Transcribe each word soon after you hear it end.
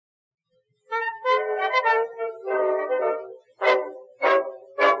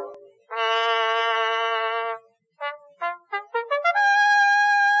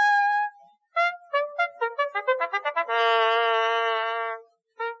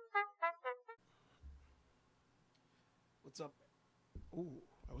What's up? Ooh,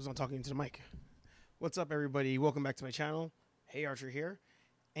 I was not talking into the mic. What's up, everybody? Welcome back to my channel. Hey, Archer here.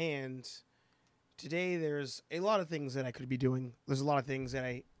 And today there's a lot of things that I could be doing. There's a lot of things that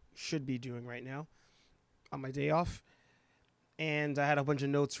I should be doing right now on my day off. And I had a bunch of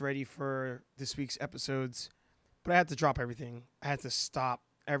notes ready for this week's episodes, but I had to drop everything. I had to stop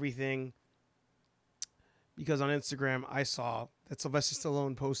everything because on Instagram I saw that Sylvester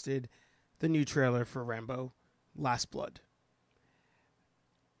Stallone posted the new trailer for Rambo: Last Blood.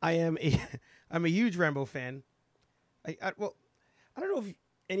 I'm a huge Rambo fan. I don't know if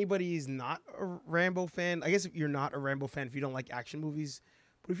anybody's not a Rambo fan. I guess if you're not a Rambo fan if you don't like action movies,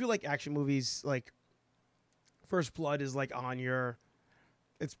 but if you like action movies, like First Blood is like on your,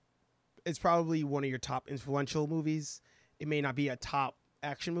 it's probably one of your top influential movies. It may not be a top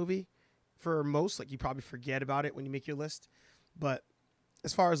action movie for most, like you probably forget about it when you make your list, but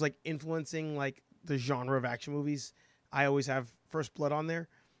as far as like influencing like the genre of action movies, I always have First Blood on there.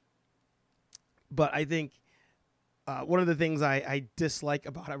 But I think one of the things I dislike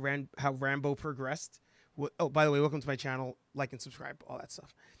about how Rambo progressed. Oh, by the way, welcome to my channel. Like and subscribe, all that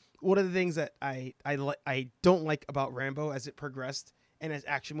stuff. One of the things that I don't like about Rambo as it progressed and as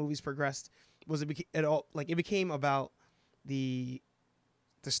action movies progressed was it became about the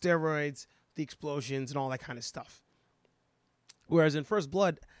steroids, the explosions, and all that kind of stuff. Whereas in First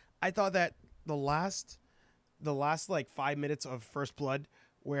Blood, I thought that the last like 5 minutes of First Blood,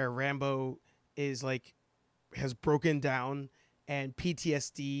 where Rambo is like has broken down and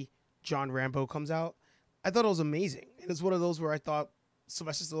PTSD John Rambo comes out, I thought it was amazing. And it's one of those where I thought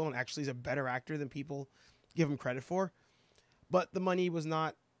Sylvester Stallone actually is a better actor than people give him credit for. But the money was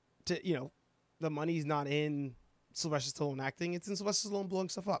not the money's not in Sylvester Stallone acting. It's in Sylvester Stallone blowing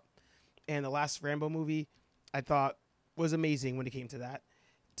stuff up. And the last Rambo movie, I thought was amazing when it came to that,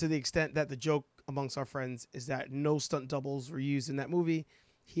 to the extent that the joke amongst our friends is that no stunt doubles were used in that movie.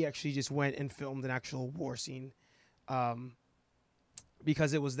 He actually just went and filmed an actual war scene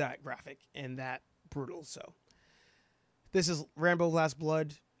because it was that graphic and that brutal. So this is Rambo: Last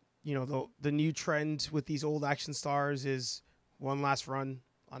Blood. You know, the new trend with these old action stars is one last run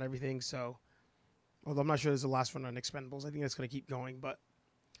on everything. So, although I'm not sure there's a last run on Expendables, I think that's going to keep going. But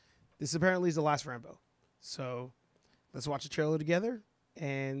this apparently is the last Rambo. So let's watch the trailer together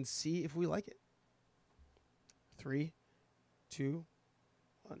and see if we like it. 3, 2,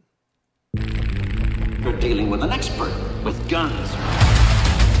 1. You're dealing with an expert with guns,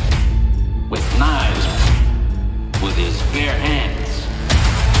 with knives, with his bare hands.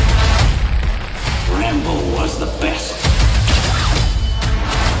 Rambo was the best.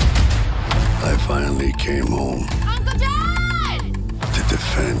 I finally came home. Uncle John! To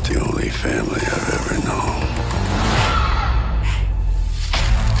defend the only family I've ever known.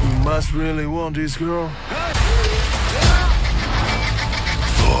 You must really want this girl.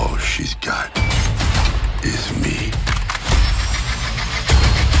 All she's got is me.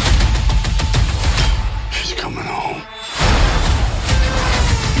 She's coming home.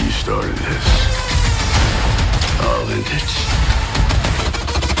 You started this. I'll end it.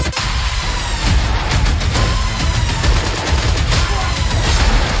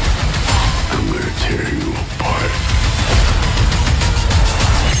 I'm gonna tear you apart.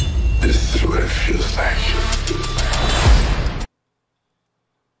 This is what it feels like.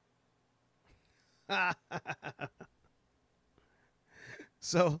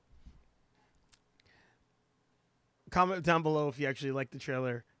 So, comment down below if you actually like the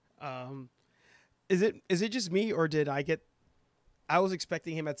trailer. Is it just me, or did I was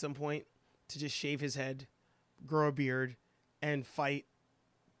expecting him at some point to just shave his head, grow a beard, and fight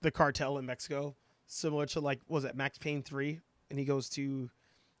the cartel in Mexico, similar to like, was it Max Payne 3? And he goes to,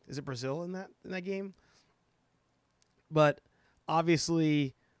 is it Brazil in that game? But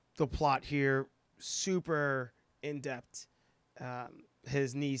obviously the plot here, super in depth.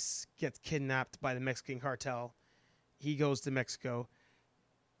 His niece gets kidnapped by the Mexican cartel. He goes to Mexico,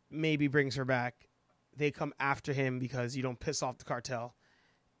 maybe brings her back. They come after him because you don't piss off the cartel,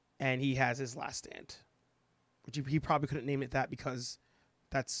 and he has his last stand, which he probably couldn't name it that because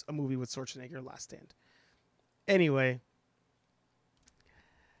that's a movie with Schwarzenegger, Last Stand. Anyway,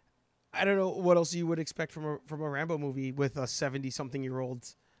 I don't know what else you would expect from a Rambo movie with a 70-something-year-old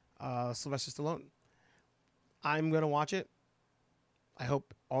Sylvester Stallone. I'm gonna watch it. I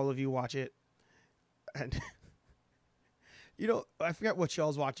hope all of you watch it. And I forgot what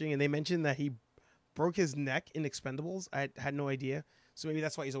y'all's watching, and they mentioned that he broke his neck in Expendables. I had no idea. So maybe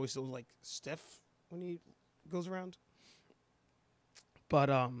that's why he's always so like stiff when he goes around. But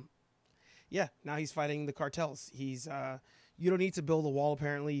yeah, now he's fighting the cartels. He's you don't need to build a wall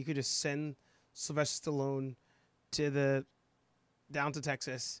apparently. You could just send Sylvester Stallone down to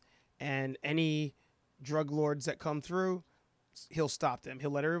Texas, and any drug lords that come through, he'll stop them.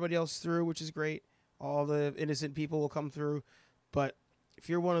 He'll let everybody else through, which is great. All the innocent people will come through. But if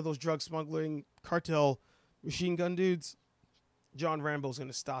you're one of those drug smuggling cartel machine gun dudes, John Rambo's going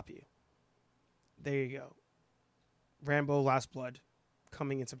to stop you. There you go. Rambo Last Blood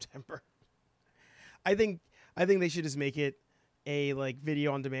coming in September. I think they should just make it a like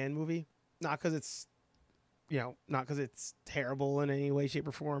video on demand movie. Not because it's terrible in any way, shape,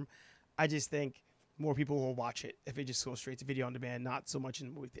 or form. I just think more people will watch it if it just goes straight to video on demand, not so much in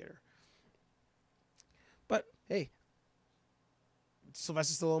the movie theater. But hey,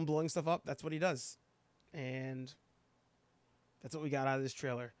 Sylvester Stallone blowing stuff up, that's what he does. And that's what we got out of this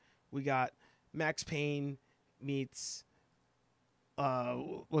trailer. We got Max Payne meets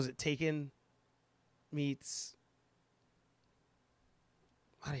was it Taken meets,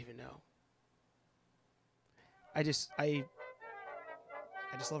 I don't even know. I just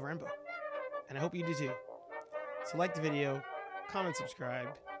love Rambo. And I hope you do too. So like the video, comment, subscribe,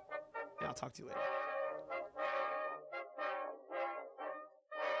 and I'll talk to you later.